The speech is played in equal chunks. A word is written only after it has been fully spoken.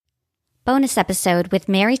Bonus episode with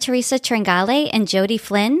Mary Teresa Tringale and Jody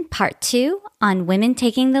Flynn, part 2 on women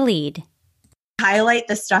taking the lead. Highlight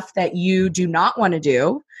the stuff that you do not want to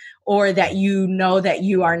do or that you know that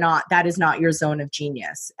you are not, that is not your zone of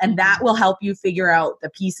genius. And that will help you figure out the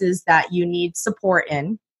pieces that you need support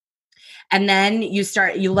in. And then you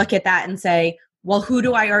look at that and say, well, who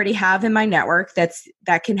do I already have in my network that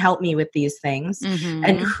can help me with these things? Mm-hmm.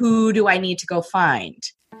 And who do I need to go find?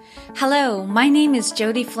 Hello, my name is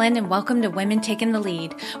Jody Flynn and welcome to Women Taking the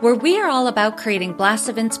Lead, where we are all about creating blasts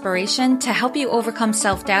of inspiration to help you overcome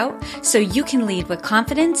self-doubt so you can lead with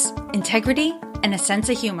confidence, integrity, and a sense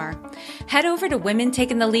of humor. Head over to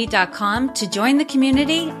womentakingthelead.com to join the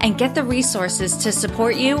community and get the resources to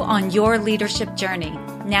support you on your leadership journey.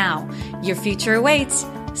 Now, your future awaits,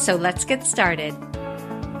 so let's get started.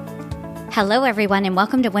 Hello, everyone, and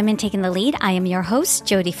welcome to Women Taking the Lead. I am your host,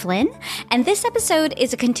 Jody Flynn, and this episode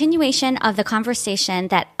is a continuation of the conversation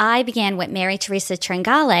that I began with Mary Teresa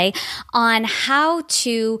Tringale on how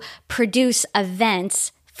to produce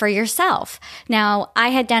events for yourself. Now, I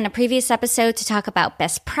had done a previous episode to talk about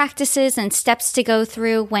best practices and steps to go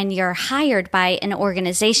through when you're hired by an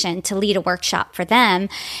organization to lead a workshop for them.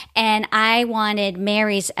 And I wanted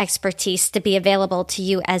Mary's expertise to be available to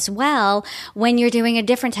you as well when you're doing a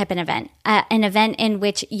different type of event, an event in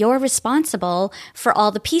which you're responsible for all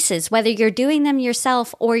the pieces, whether you're doing them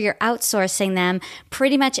yourself or you're outsourcing them.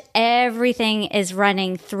 Pretty much everything is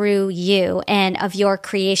running through you and of your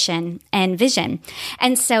creation and vision.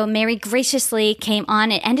 And so Mary graciously came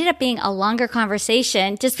on. It ended up being a longer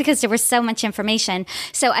conversation just because there was so much information.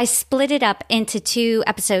 So I split it up into 2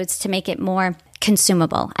 episodes to make it more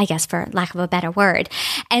consumable, I guess, for lack of a better word.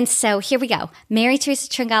 And so here we go. Mary Teresa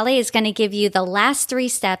Tringale is going to give you the last 3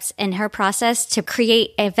 steps in her process to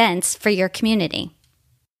create events for your community.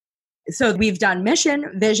 So we've done mission,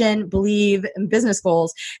 vision, believe, and business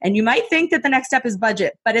goals. And you might think that the next step is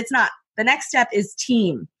budget, but it's not. The next step is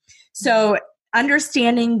team. So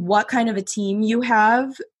understanding what kind of a team you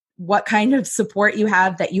have, what kind of support you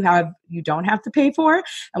have that you don't have to pay for,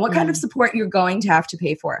 and what kind of support you're going to have to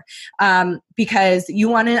pay for. Because you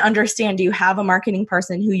want to understand, do you have a marketing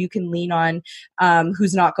person who you can lean on,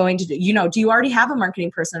 who's not going to do you already have a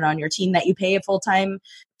marketing person on your team that you pay a full-time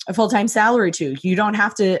salary to? You don't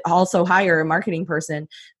have to also hire a marketing person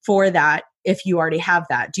for that. If you already have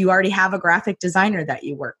that, do you already have a graphic designer that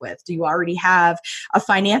you work with? Do you already have a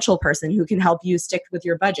financial person who can help you stick with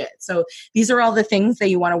your budget? So these are all the things that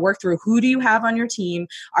you want to work through. Who do you have on your team?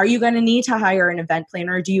 Are you going to need to hire an event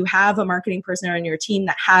planner? Do you have a marketing person on your team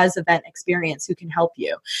that has event experience who can help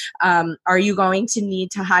you? Are you going to need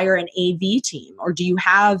to hire an AV team? Or do you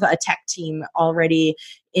have a tech team already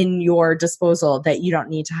in your disposal that you don't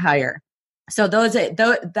need to hire? So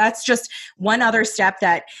that's just one other step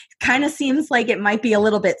that kind of seems like it might be a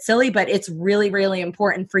little bit silly, but it's really, really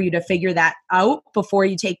important for you to figure that out before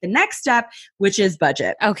you take the next step, which is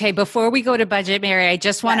budget. Okay, before we go to budget, Mary, I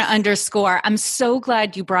just want to underscore, I'm so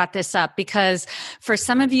glad you brought this up, because for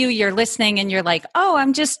some of you, you're listening and you're like, oh,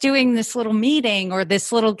 I'm just doing this little meeting or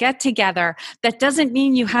this little get together. That doesn't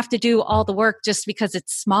mean you have to do all the work just because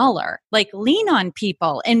it's smaller. Like, lean on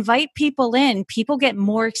people, invite people in. People get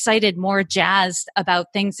more excited, more jazzed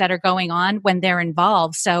about things that are going on when they're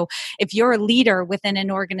involved. So if you're a leader within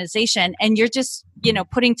an organization and you're just,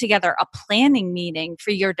 putting together a planning meeting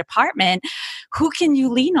for your department, who can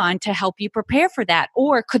you lean on to help you prepare for that?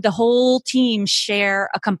 Or could the whole team share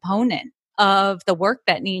a component of the work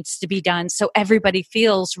that needs to be done so everybody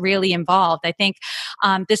feels really involved? I think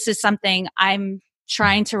this is something I'm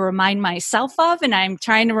trying to remind myself of, and I'm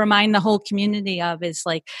trying to remind the whole community of, is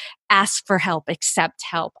like, ask for help, accept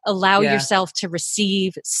help, allow yourself to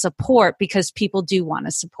receive support, because people do want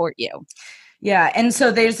to support you. Yeah. And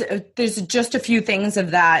so there's just a few things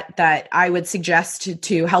of that I would suggest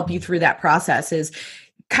to help you through that process is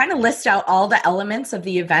kind of list out all the elements of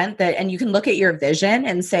the event and you can look at your vision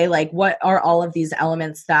and say, like, what are all of these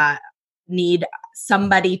elements that need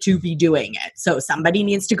somebody to be doing it? So somebody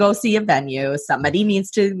needs to go see a venue, somebody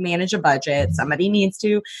needs to manage a budget, somebody needs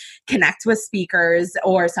to connect with speakers,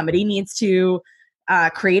 or somebody needs to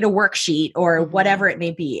create a worksheet or whatever it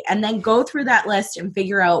may be. And then go through that list and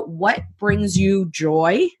figure out what brings you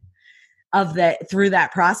joy through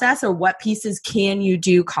that process, or what pieces can you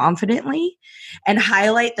do confidently, and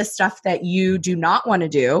highlight the stuff that you do not want to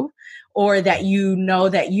do, or that you know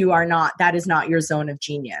that you are not, that is not your zone of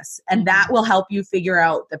genius. And that will help you figure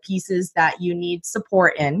out the pieces that you need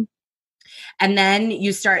support in. And then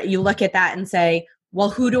you look at that and say, well,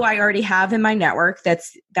 who do I already have in my network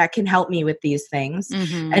that can help me with these things?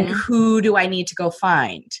 Mm-hmm. And who do I need to go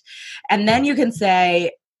find? And then you can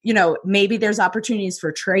say, maybe there's opportunities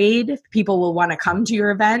for trade. People will want to come to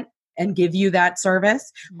your event and give you that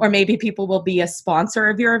service, or maybe people will be a sponsor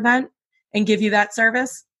of your event and give you that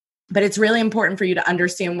service. But it's really important for you to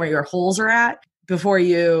understand where your holes are at before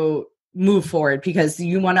you move forward, because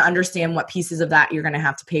you want to understand what pieces of that you're going to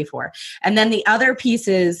have to pay for. And then the other piece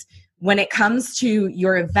is, when it comes to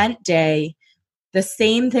your event day, the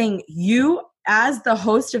same thing. You, as the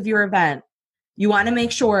host of your event, you want to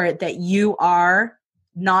make sure that you are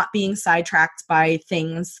not being sidetracked by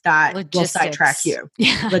things that will sidetrack you.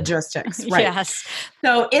 Yeah. Logistics, right? Yes.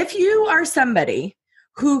 So if you are somebody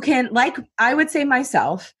who can, like I would say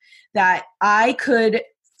myself, that I could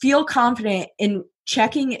feel confident in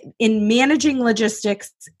managing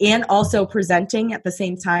logistics and also presenting at the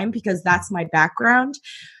same time, because that's my background.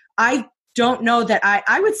 I don't know that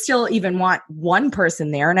I would still even want one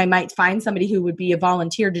person there, and I might find somebody who would be a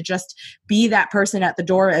volunteer to just be that person at the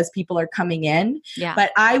door as people are coming in. Yeah.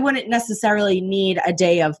 But I wouldn't necessarily need a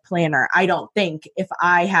day of planner. I don't think, if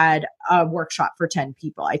I had a workshop for 10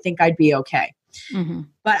 people, I think I'd be okay. Mm-hmm.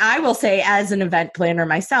 But I will say, as an event planner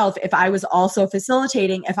myself, if I was also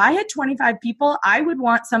facilitating, if I had 25 people, I would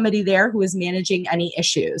want somebody there who is managing any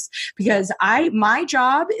issues, because my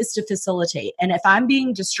job is to facilitate. And if I'm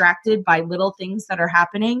being distracted by little things that are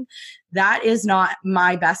happening, that is not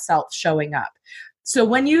my best self showing up. So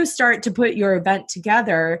when you start to put your event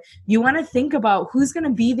together, you want to think about who's going to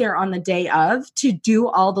be there on the day of to do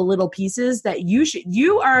all the little pieces that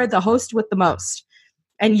you are the host with the most.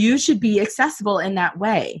 And you should be accessible in that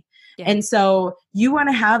way. Yeah. And so you want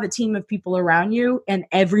to have a team of people around you, and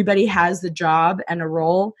everybody has the job and a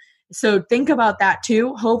role. So think about that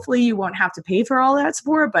too. Hopefully you won't have to pay for all that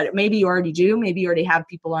support, but maybe you already do. Maybe you already have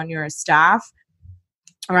people on your staff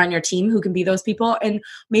or on your team who can be those people. And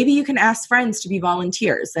maybe you can ask friends to be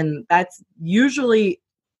volunteers. And that's usually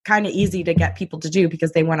kind of easy to get people to do,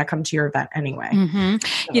 because they want to come to your event anyway. Mm-hmm.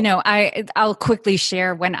 So. I'll quickly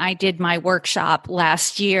share, when I did my workshop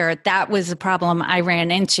last year, that was a problem I ran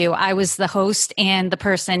into. I was the host and the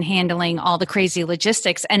person handling all the crazy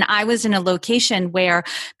logistics. And I was in a location where,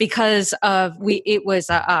 because of it was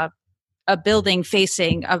a building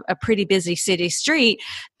facing a pretty busy city street,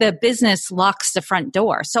 the business locks the front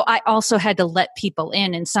door. So I also had to let people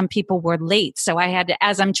in, and some people were late. So I had to,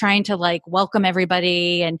 as I'm trying to welcome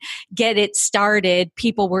everybody and get it started,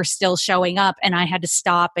 people were still showing up, and I had to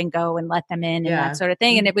stop and go and let them in and that sort of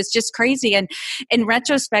thing. And it was just crazy. And in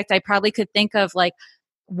retrospect, I probably could think of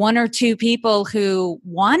one or two people who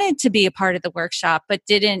wanted to be a part of the workshop but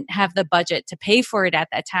didn't have the budget to pay for it at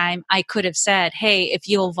that time. I could have said, hey, if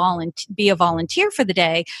you'll be a volunteer for the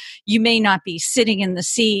day, you may not be sitting in the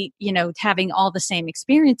seat, having all the same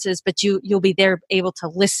experiences, but you'll be there able to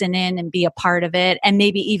listen in and be a part of it, and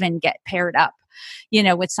maybe even get paired up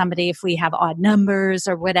with somebody if we have odd numbers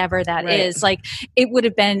or whatever that is. It would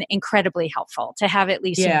have been incredibly helpful to have at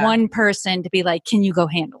least one person to be like, can you go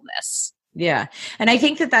handle this? Yeah. And I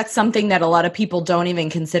think that that's something that a lot of people don't even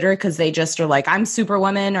consider, because they just are like, I'm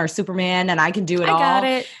Superwoman or Superman and I can do it all. I got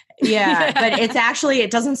it. Yeah. But it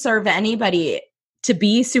doesn't serve anybody to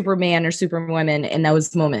be Superman or Superwoman in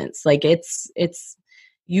those moments. It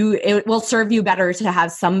will serve you better to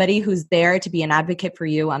have somebody who's there to be an advocate for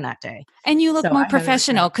you on that day. And you look more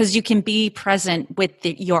professional because you can be present with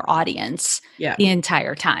your audience the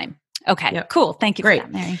entire time. Okay, cool. Thank you for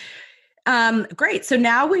that, Mary. Great. So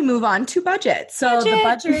now we move on to budget. So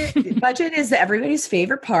the budget is everybody's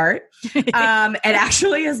favorite part. It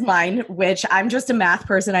actually is mine, which I'm just a math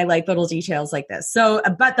person. I like little details like this. So,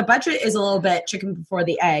 but the budget is a little bit chicken before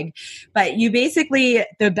the egg, but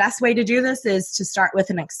the best way to do this is to start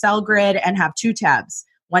with an Excel grid and have 2 tabs.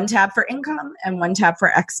 One tab for income and one tab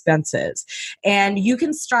for expenses. And you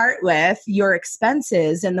can start with your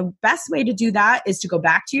expenses. And the best way to do that is to go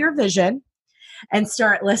back to your vision and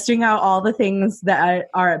start listing out all the things that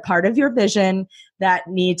are a part of your vision that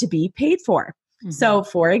need to be paid for. Mm-hmm. So,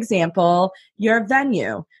 for example, your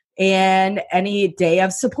venue and any day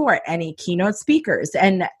of support, any keynote speakers.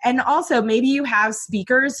 And also maybe you have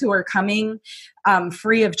speakers who are coming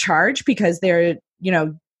free of charge because they're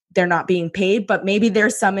not being paid, but maybe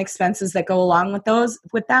there's some expenses that go along with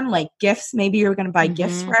them, like gifts. Maybe you're going to buy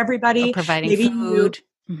gifts for everybody. Or providing food.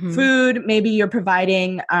 Food, maybe you're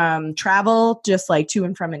providing travel, just like to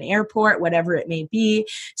and from an airport, whatever it may be.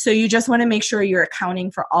 So you just want to make sure you're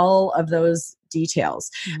accounting for all of those details.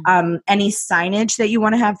 Any signage that you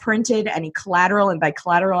want to have printed, any collateral, and by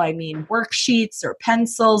collateral, I mean worksheets or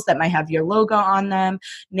pencils that might have your logo on them,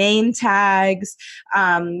 name tags.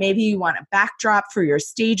 Maybe you want a backdrop for your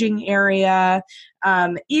staging area.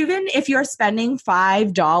 Even if you're spending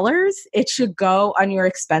 $5, it should go on your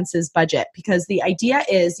expenses budget, because the idea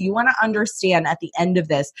is you want to understand at the end of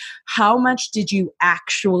this, how much did you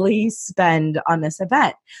actually spend on this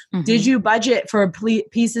event? Mm-hmm. Did you budget for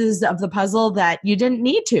pieces of the puzzle that you didn't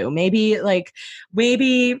need to? Maybe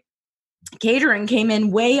catering came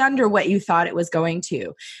in way under what you thought it was going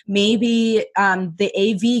to. Maybe the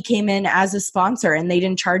AV came in as a sponsor and they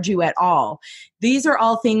didn't charge you at all. These are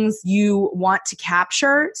all things you want to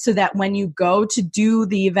capture so that when you go to do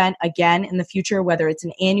the event again in the future, whether it's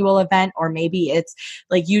an annual event or maybe it's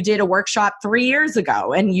like you did a workshop 3 years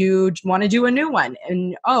ago and you want to do a new one,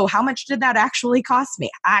 and how much did that actually cost me?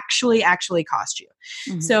 Actually cost you.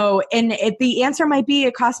 Mm-hmm. So, and the answer might be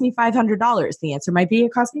it cost me $500. The answer might be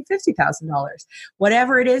it cost me $50,000.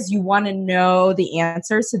 Whatever it is, you want to know the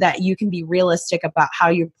answer so that you can be realistic about how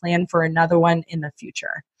you plan for another one in the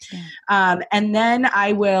future. Yeah. And then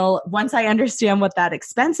I will, once I understand what that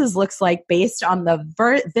expenses looks like based on the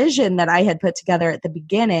vision that I had put together at the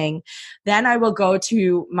beginning, then I will go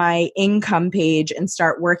to my income page and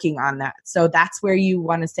start working on that. So that's where you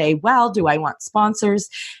want to say, well, do I want sponsors?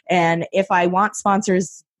 And if I want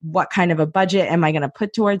sponsors, what kind of a budget am I going to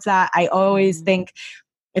put towards that? I always think,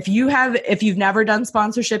 if you've never done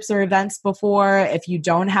sponsorships or events before, if you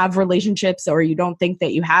don't have relationships or you don't think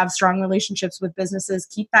that you have strong relationships with businesses,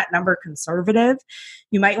 keep that number conservative.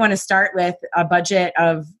 You might want to start with a budget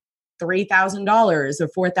of $3,000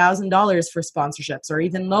 or $4,000 for sponsorships, or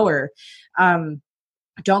even lower.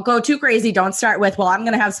 Don't go too crazy. Don't start with, well, I'm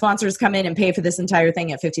going to have sponsors come in and pay for this entire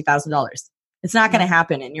thing at $50,000. It's not going to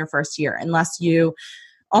happen in your first year unless you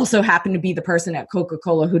also happen to be the person at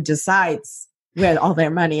Coca-Cola who decides where all their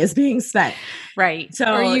money is being spent. Right.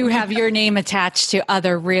 So, or you have your name attached to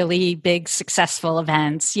other really big successful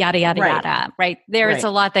events, yada, yada, yada. Right. There's a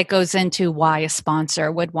lot that goes into why a sponsor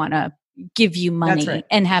would want to give you money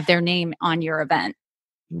and have their name on your event.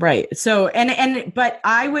 Right. So, but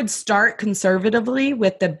I would start conservatively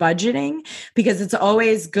with the budgeting, because it's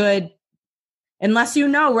always good. Unless you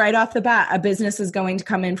know right off the bat a business is going to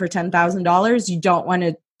come in for $10,000, you don't want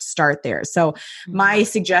to start there. So my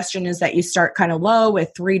suggestion is that you start kind of low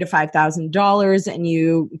with $3,000 to $5,000 and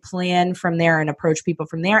you plan from there and approach people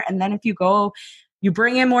from there. And then if you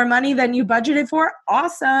bring in more money than you budgeted for,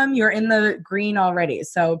 awesome, you're in the green already.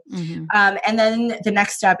 So, and then the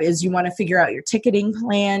next step is you want to figure out your ticketing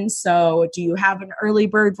plan. So do you have an early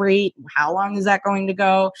bird rate? How long is that going to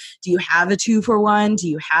go? Do you have a 2-for-1? Do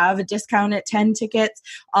you have a discount at 10 tickets?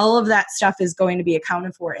 All of that stuff is going to be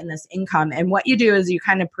accounted for in this income. And what you do is you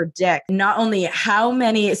kind of predict not only how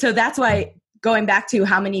many, so that's why going back to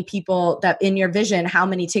how many people that in your vision, how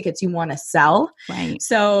many tickets you want to sell. Right.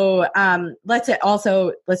 So let's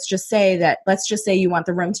just say you want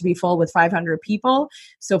the room to be full with 500 people.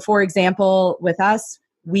 So for example, with us,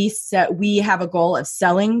 we have a goal of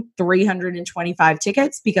selling 325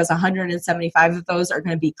 tickets because 175 of those are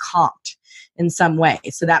going to be comped in some way.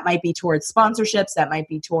 So that might be towards sponsorships. That might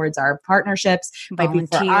be towards our partnerships. Might be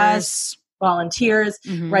for us. Volunteers.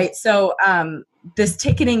 Right. So this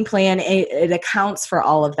ticketing plan, it accounts for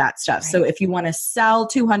all of that stuff. Right. So if you want to sell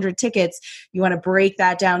 200 tickets, you want to break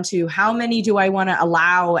that down to how many do I want to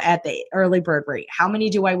allow at the early bird rate? How many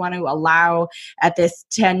do I want to allow at this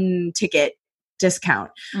 10 ticket discount?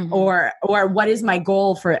 Or what is my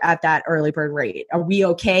goal for at that early bird rate? Are we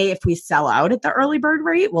okay if we sell out at the early bird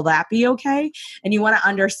rate? Will that be okay? And you want to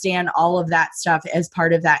understand all of that stuff as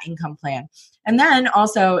part of that income plan. And then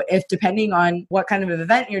also, if depending on what kind of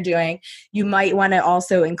event you're doing, you might want to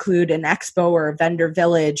also include an expo or a vendor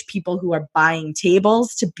village, people who are buying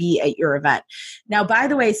tables to be at your event. Now, by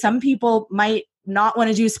the way, some people might not want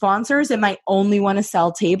to do sponsors. It might only want to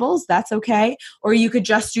sell tables. That's okay. Or you could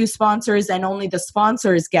just do sponsors and only the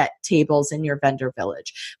sponsors get tables in your vendor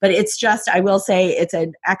village. But it's just, I will say it's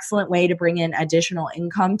an excellent way to bring in additional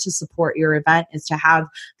income to support your event, is to have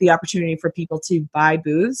the opportunity for people to buy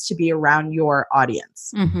booths to be around your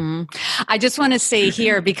audience. I just want to say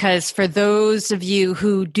here, because for those of you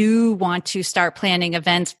who do want to start planning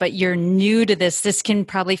events, but you're new to this can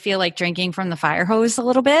probably feel like drinking from the fire hose a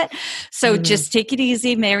little bit. So just take it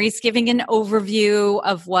easy. Mary's giving an overview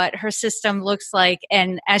of what her system looks like.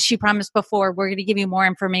 And as she promised before, we're going to give you more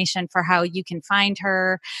information for how you can find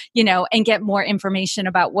her, and get more information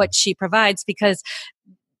about what she provides, because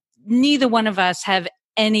neither one of us have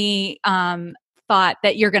any thought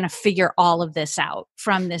that you're going to figure all of this out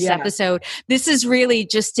from this episode. This is really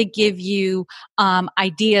just to give you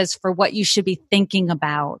ideas for what you should be thinking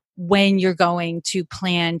about when you're going to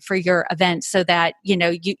plan for your event, so that,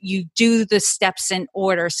 you do the steps in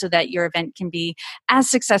order so that your event can be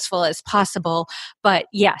as successful as possible. But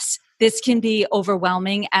yes, this can be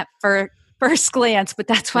overwhelming at first glance, but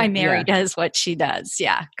that's why Mary does what she does.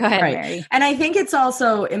 Yeah. Go ahead, Mary. And I think it's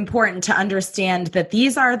also important to understand that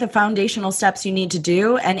these are the foundational steps you need to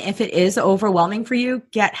do. And if it is overwhelming for you,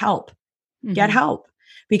 get help. Mm-hmm. Get help.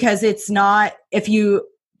 Because it's not, if you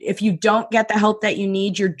don't get the help that you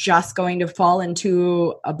need, you're just going to fall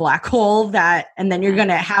into a black hole and then you're going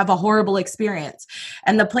to have a horrible experience.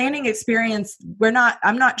 And the planning experience,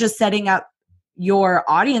 I'm not just setting up your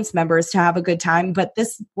audience members to have a good time, but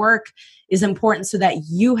this work is important so that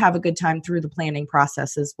you have a good time through the planning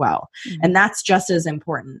process as well. Mm-hmm. And that's just as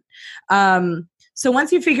important. So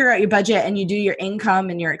once you figure out your budget and you do your income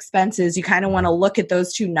and your expenses, you kind of want to look at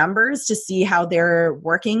those two numbers to see how they're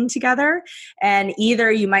working together. And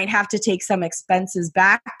either you might have to take some expenses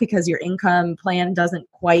back because your income plan doesn't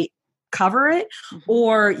quite cover it,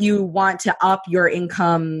 or you want to up your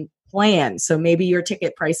income plan. So maybe your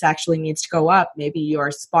ticket price actually needs to go up. Maybe your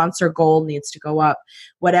sponsor goal needs to go up,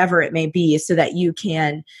 whatever it may be, so that you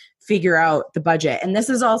can figure out the budget. And this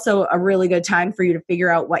is also a really good time for you to figure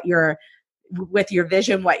out with your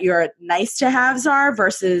vision, what your nice to haves are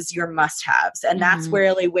versus your must haves. And that's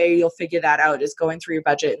really where you'll figure that out, is going through your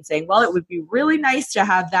budget and saying, well, it would be really nice to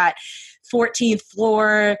have that 14th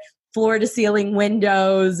floor to ceiling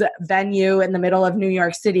windows venue in the middle of New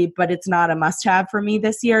York City, but it's not a must have for me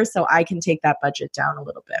this year. So I can take that budget down a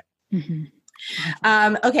little bit. Mm-hmm.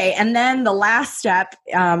 Okay. And then the last step,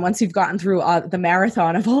 once you've gotten through the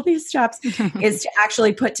marathon of all these steps, is to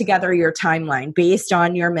actually put together your timeline based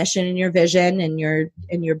on your mission and your vision and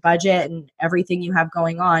your budget and everything you have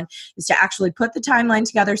going on, is to actually put the timeline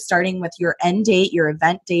together, starting with your end date, your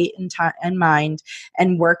event date in mind,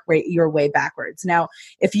 and work your way backwards. Now,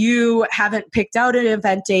 if you haven't picked out an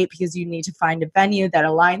event date because you need to find a venue that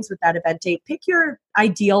aligns with that event date, pick your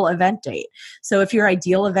ideal event date. So if your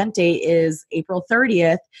ideal event date is April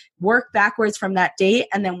 30th, work backwards from that date.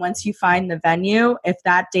 And then once you find the venue, if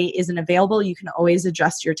that date isn't available, you can always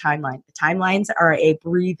adjust your timeline. The timelines are a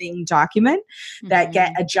breathing document that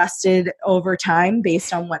get adjusted over time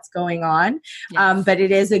based on what's going on. Yes. But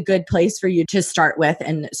it is a good place for you to start with.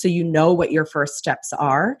 And so you know what your first steps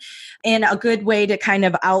are. And a good way to kind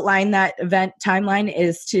of outline that event timeline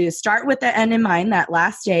is to start with the end in mind, that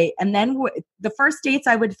last day. And then the first dates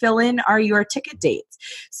I would fill in are your ticket dates.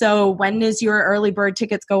 So when does your early bird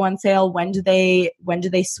tickets go on sale? When do they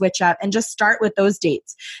switch up? And just start with those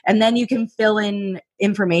dates. And then you can fill in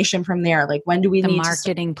information from there. Like, when do we need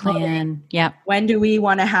marketing plan? Yep. When do we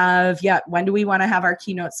want to have our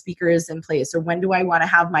keynote speakers in place? Or when do I want to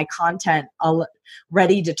have my content all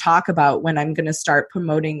ready to talk about when I'm going to start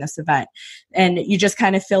promoting this event? And you just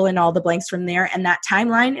kind of fill in all the blanks from there. And that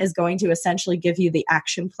timeline is going to essentially give you the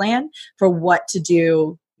action plan for what to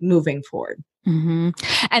do moving forward. Mm-hmm.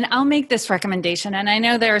 And I'll make this recommendation. And I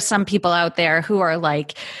know there are some people out there who are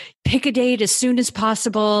like, pick a date as soon as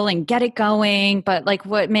possible and get it going. But like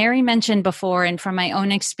what Mary mentioned before, and from my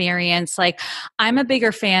own experience, like, I'm a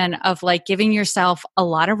bigger fan of like giving yourself a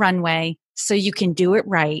lot of runway so you can do it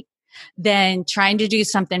right, than trying to do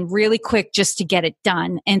something really quick just to get it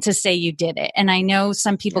done and to say you did it. And I know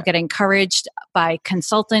some people get encouraged by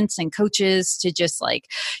consultants and coaches to just like,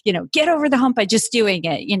 get over the hump by just doing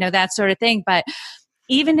it, that sort of thing. But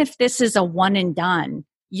even if this is a one and done,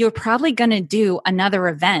 you're probably going to do another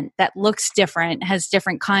event that looks different, has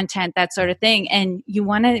different content, that sort of thing. And you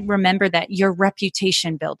want to remember that you're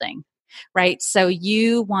reputation building, right? So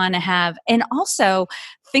you want to have, and also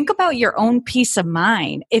think about your own peace of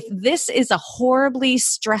mind. If this is a horribly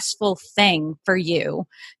stressful thing for you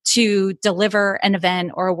to deliver an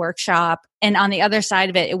event or a workshop, and on the other side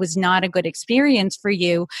of it, it was not a good experience for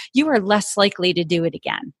you, you are less likely to do it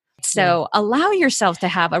again. So allow yourself to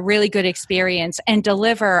have a really good experience and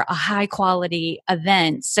deliver a high quality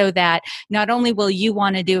event, so that not only will you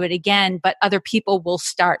want to do it again, but other people will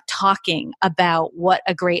start talking about what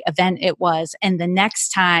a great event it was. And the next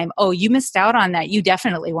time, oh, you missed out on that, you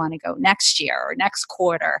definitely want to go next year or next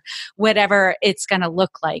quarter, whatever it's going to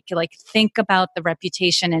look like. Like, think about the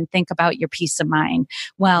reputation and think about your peace of mind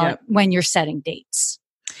when you're setting dates.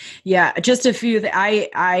 Yeah, just a few that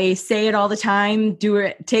I say it all the time.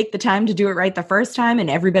 Take the time to do it right the first time, and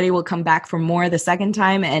everybody will come back for more the second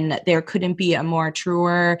time. And there couldn't be a more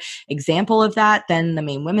truer example of that than the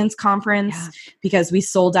Maine Women's Conference, because we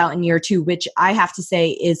sold out in year 2, which I have to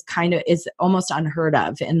say is almost unheard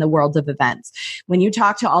of in the world of events. When you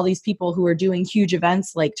talk to all these people who are doing huge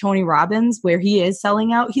events like Tony Robbins, where he is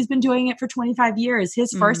selling out, he's been doing it for 25 years.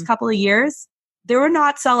 His first couple of years, there were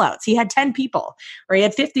not sellouts. He had 10 people or he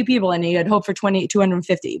had 50 people and he had hoped for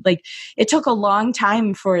 250. Like, it took a long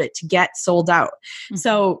time for it to get sold out.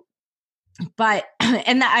 So, but,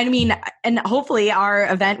 and hopefully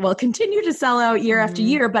our event will continue to sell out year after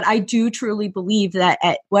year, but I do truly believe that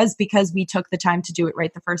it was because we took the time to do it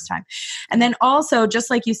right the first time. And then also, just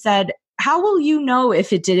like you said, how will you know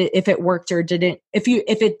if it worked or didn't, if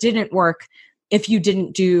it didn't work, if you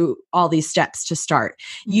didn't do all these steps to start?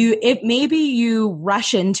 Maybe you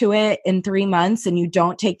rush into it in 3 months and you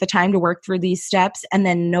don't take the time to work through these steps, and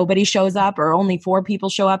then nobody shows up or only 4 people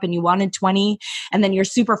show up and you wanted 20, and then you're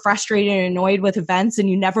super frustrated and annoyed with events and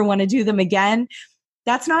you never want to do them again.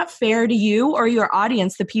 That's not fair to you or your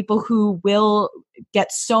audience, the people who will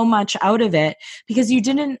get so much out of it, because you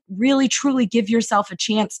didn't really truly give yourself a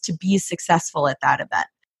chance to be successful at that event.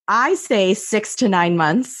 I say 6 to 9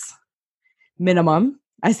 months minimum.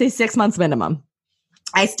 I say 6 months minimum.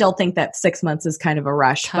 I still think that 6 months is kind of a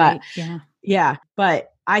rush, but but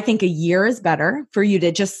I think a year is better for you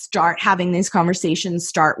to just start having these conversations,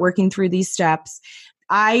 start working through these steps.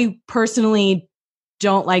 I personally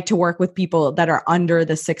don't like to work with people that are under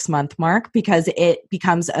the 6-month mark, because it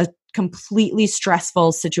becomes a completely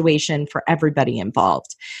stressful situation for everybody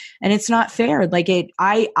involved. And it's not fair. Like,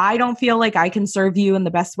 I don't feel like I can serve you in the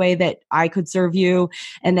best way that I could serve you.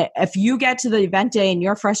 And if you get to the event day and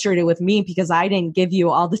you're frustrated with me because I didn't give you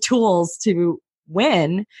all the tools to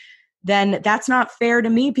win, then that's not fair to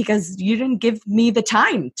me, because you didn't give me the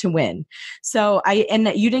time to win. And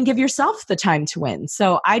you didn't give yourself the time to win.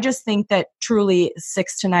 So I just think that truly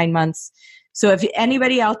 6 to 9 months. So if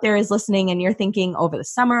anybody out there is listening and you're thinking over the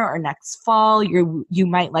summer or next fall, you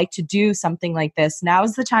might like to do something like this, now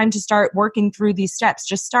is the time to start working through these steps.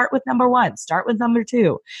 Just start with number 1, start with number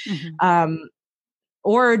 2.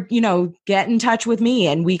 Or, get in touch with me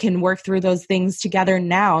and we can work through those things together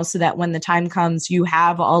now, so that when the time comes, you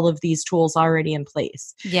have all of these tools already in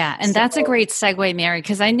place. Yeah. And that's a great segue, Mary,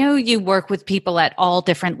 because I know you work with people at all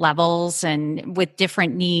different levels and with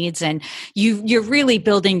different needs, and you're really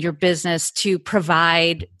building your business to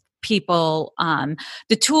provide people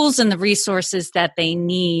the tools and the resources that they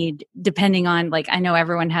need, depending on, like, I know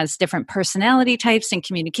everyone has different personality types and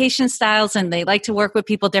communication styles, and they like to work with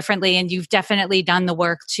people differently. And you've definitely done the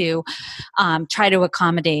work to try to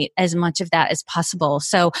accommodate as much of that as possible.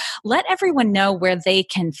 So let everyone know where they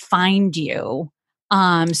can find you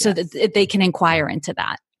so that they can inquire into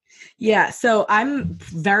that. Yeah. So I'm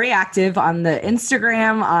very active on the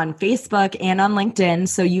Instagram, on Facebook, and on LinkedIn.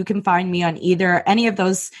 So you can find me on any of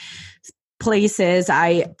those places.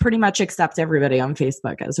 I pretty much accept everybody on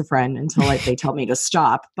Facebook as a friend until they tell me to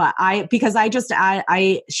stop. But because I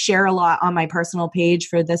share a lot on my personal page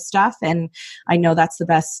for this stuff. And I know that's the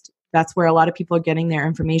best. That's where a lot of people are getting their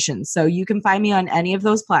information. So you can find me on any of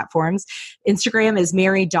those platforms. Instagram is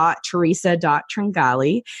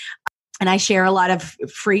mary.teresa.tringali. And I share a lot of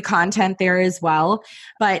free content there as well.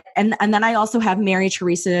 And then I also have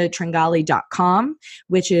maryteresatringali.com,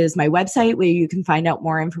 which is my website where you can find out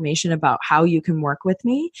more information about how you can work with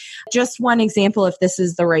me. Just one example, if this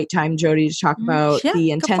is the right time, Jody, to talk about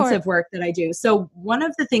the intensive work that I do. So one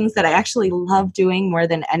of the things that I actually love doing more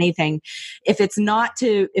than anything, if I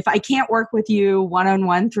can't work with you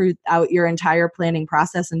one-on-one throughout your entire planning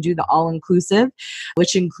process and do the all-inclusive,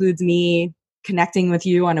 which includes me connecting with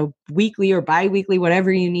you on a weekly or bi-weekly,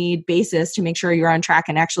 whatever you need basis to make sure you're on track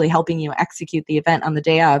and actually helping you execute the event on the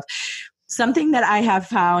day of. Something that I have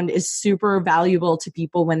found is super valuable to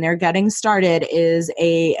people when they're getting started is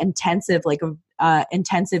a intensive,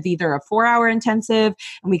 intensive, either a 4-hour intensive,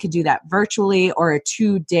 and we could do that virtually, or a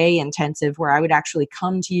 2-day intensive where I would actually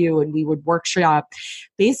come to you and we would workshop,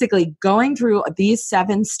 basically going through these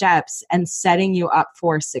 7 steps and setting you up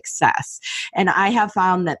for success. And I have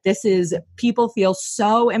found that people feel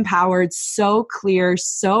so empowered, so clear,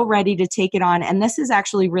 so ready to take it on. And this is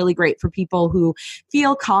actually really great for people who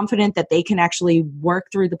feel confident that they can actually work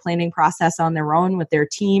through the planning process on their own with their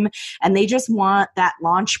team. And they just want that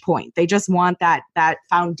launch point. They just want that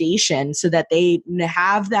foundation so that they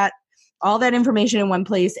have all that information in one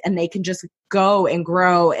place and they can just go and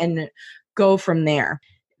grow and go from there.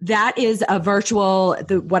 That is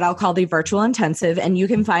what I'll call the virtual intensive. And you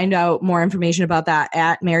can find out more information about that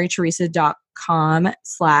at maryteresa.com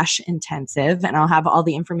womentakingthelead.com/intensive, and I'll have all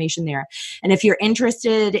the information there. And if you're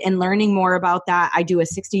interested in learning more about that, I do a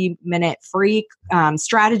 60-minute free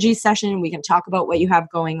strategy session. We can talk about what you have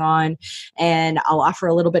going on, and I'll offer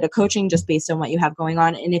a little bit of coaching just based on what you have going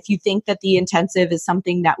on. And if you think that the intensive is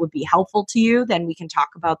something that would be helpful to you, then we can talk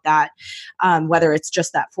about that, whether it's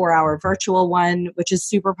just that 4-hour virtual one, which is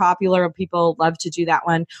super popular. People love to do that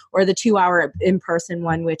one, or the 2-hour in-person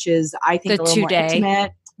one, which is, I think, a little more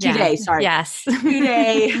intimate. 2 days, sorry. Yes. 2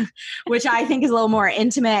 day, which I think is a little more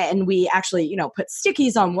intimate. And we actually, put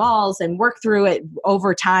stickies on walls and work through it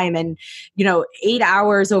over time. And, 8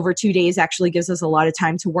 hours over 2 days actually gives us a lot of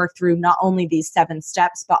time to work through not only these 7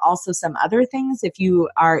 steps, but also some other things. If you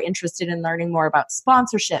are interested in learning more about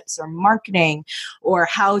sponsorships or marketing, or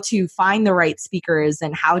how to find the right speakers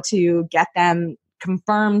and how to get them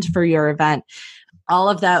confirmed for your event, all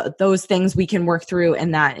of those things we can work through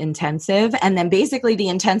in that intensive. And then basically the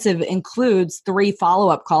intensive includes 3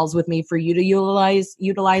 follow-up calls with me for you to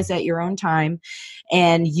utilize at your own time.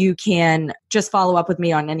 And you can just follow up with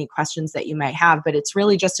me on any questions that you might have. But it's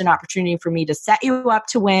really just an opportunity for me to set you up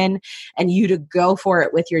to win and you to go for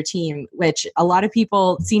it with your team, which a lot of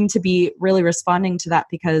people seem to be really responding to that,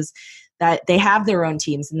 because that they have their own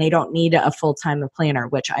teams and they don't need a full-time planner,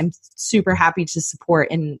 which I'm super happy to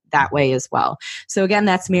support in that way as well. So again,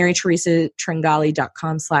 that's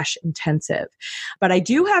maryteresatringali.com/intensive. But I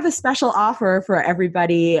do have a special offer for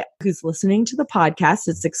everybody who's listening to the podcast.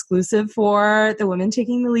 It's exclusive for the Women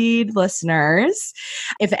Taking the Lead listeners.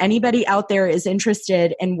 If anybody out there is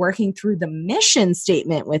interested in working through the mission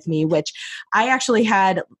statement with me, which I actually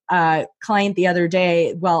had a client the other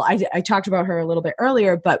day. Well, I talked about her a little bit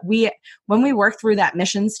earlier, but when we worked through that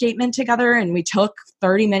mission statement together and we took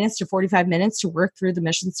 30 minutes to 45 minutes to work through the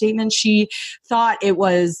mission statement, she thought it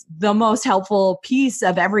was the most helpful piece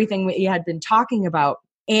of everything we had been talking about.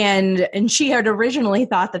 And she had originally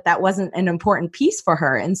thought that wasn't an important piece for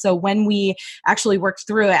her. And so when we actually worked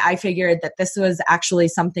through it, I figured that this was actually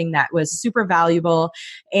something that was super valuable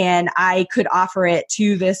and I could offer it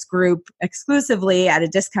to this group exclusively at a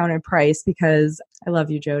discounted price, because I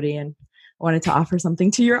love you, Jody, and wanted to offer something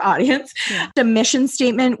to your audience. Yeah. The mission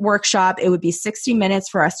statement workshop, it would be 60 minutes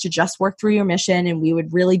for us to just work through your mission. And we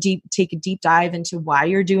would really take a deep dive into why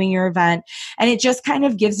you're doing your event. And it just kind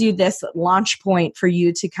of gives you this launch point for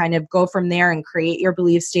you to kind of go from there and create your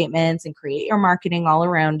belief statements and create your marketing all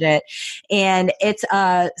around it. And it's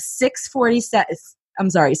a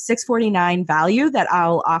 $649 value that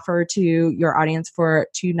I'll offer to your audience for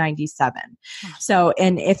 $297. So,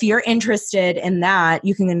 and if you're interested in that,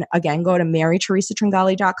 you can again go to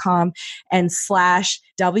maryteresatringali.com and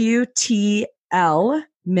 /WTL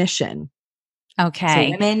mission. Okay. So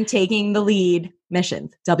Women Taking the Lead mission,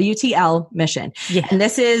 WTL mission. Yeah. And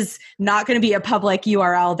this is not going to be a public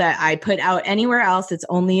URL that I put out anywhere else. It's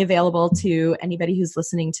only available to anybody who's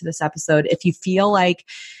listening to this episode. If you feel like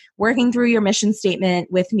working through your mission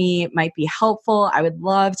statement with me might be helpful, I would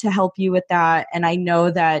love to help you with that. And I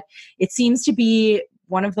know that it seems to be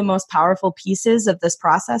one of the most powerful pieces of this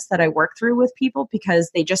process that I work through with people,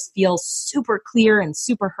 because they just feel super clear and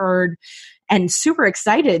super heard and super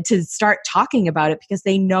excited to start talking about it because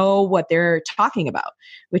they know what they're talking about,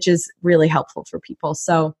 which is really helpful for people.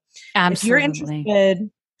 So If you're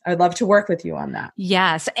interested, I'd love to work with you on that.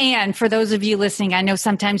 Yes. And for those of you listening, I know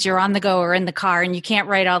sometimes you're on the go or in the car and you can't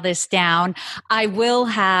write all this down. I will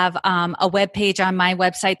have a webpage on my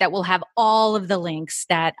website that will have all of the links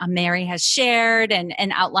that Mary has shared and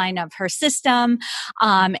an outline of her system.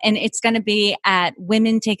 And it's going to be at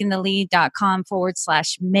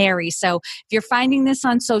womentakingthelead.com/Mary. So if you're finding this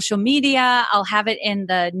on social media, I'll have it in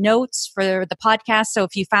the notes for the podcast. So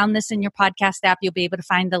if you found this in your podcast app, you'll be able to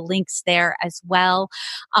find the links there as well.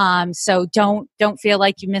 So don't feel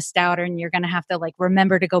like you missed out and you're going to have to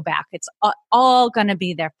remember to go back. It's all going to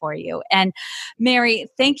be there for you. And Mary,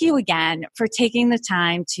 thank you again for taking the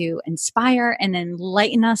time to inspire and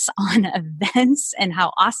enlighten us on events and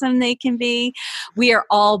how awesome they can be. We are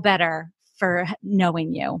all better for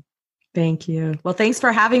knowing you. Thank you. Well, thanks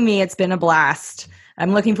for having me. It's been a blast.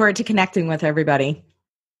 I'm looking forward to connecting with everybody.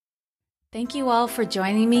 Thank you all for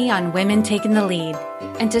joining me on Women Taking the Lead.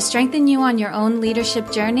 And to strengthen you on your own leadership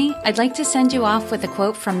journey, I'd like to send you off with a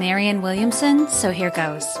quote from Marianne Williamson, so here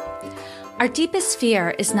goes. Our deepest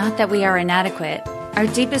fear is not that we are inadequate. Our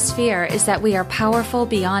deepest fear is that we are powerful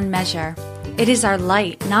beyond measure. It is our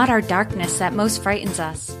light, not our darkness, that most frightens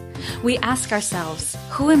us. We ask ourselves,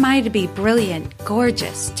 who am I to be brilliant,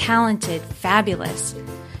 gorgeous, talented, fabulous?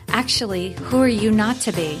 Actually, who are you not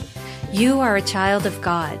to be? You are a child of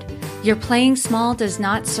God. Your playing small does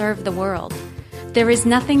not serve the world. There is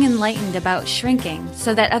nothing enlightened about shrinking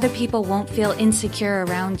so that other people won't feel insecure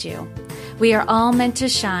around you. We are all meant to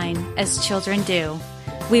shine as children do.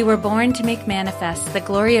 We were born to make manifest the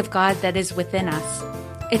glory of God that is within us.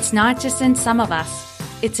 It's not just in some of us,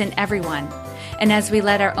 it's in everyone. And as we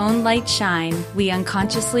let our own light shine, we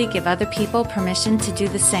unconsciously give other people permission to do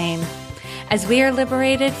the same. As we are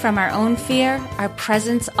liberated from our own fear, our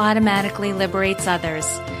presence automatically liberates others.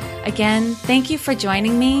 Again, thank you for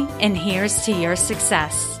joining me, and here's to your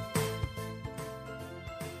success.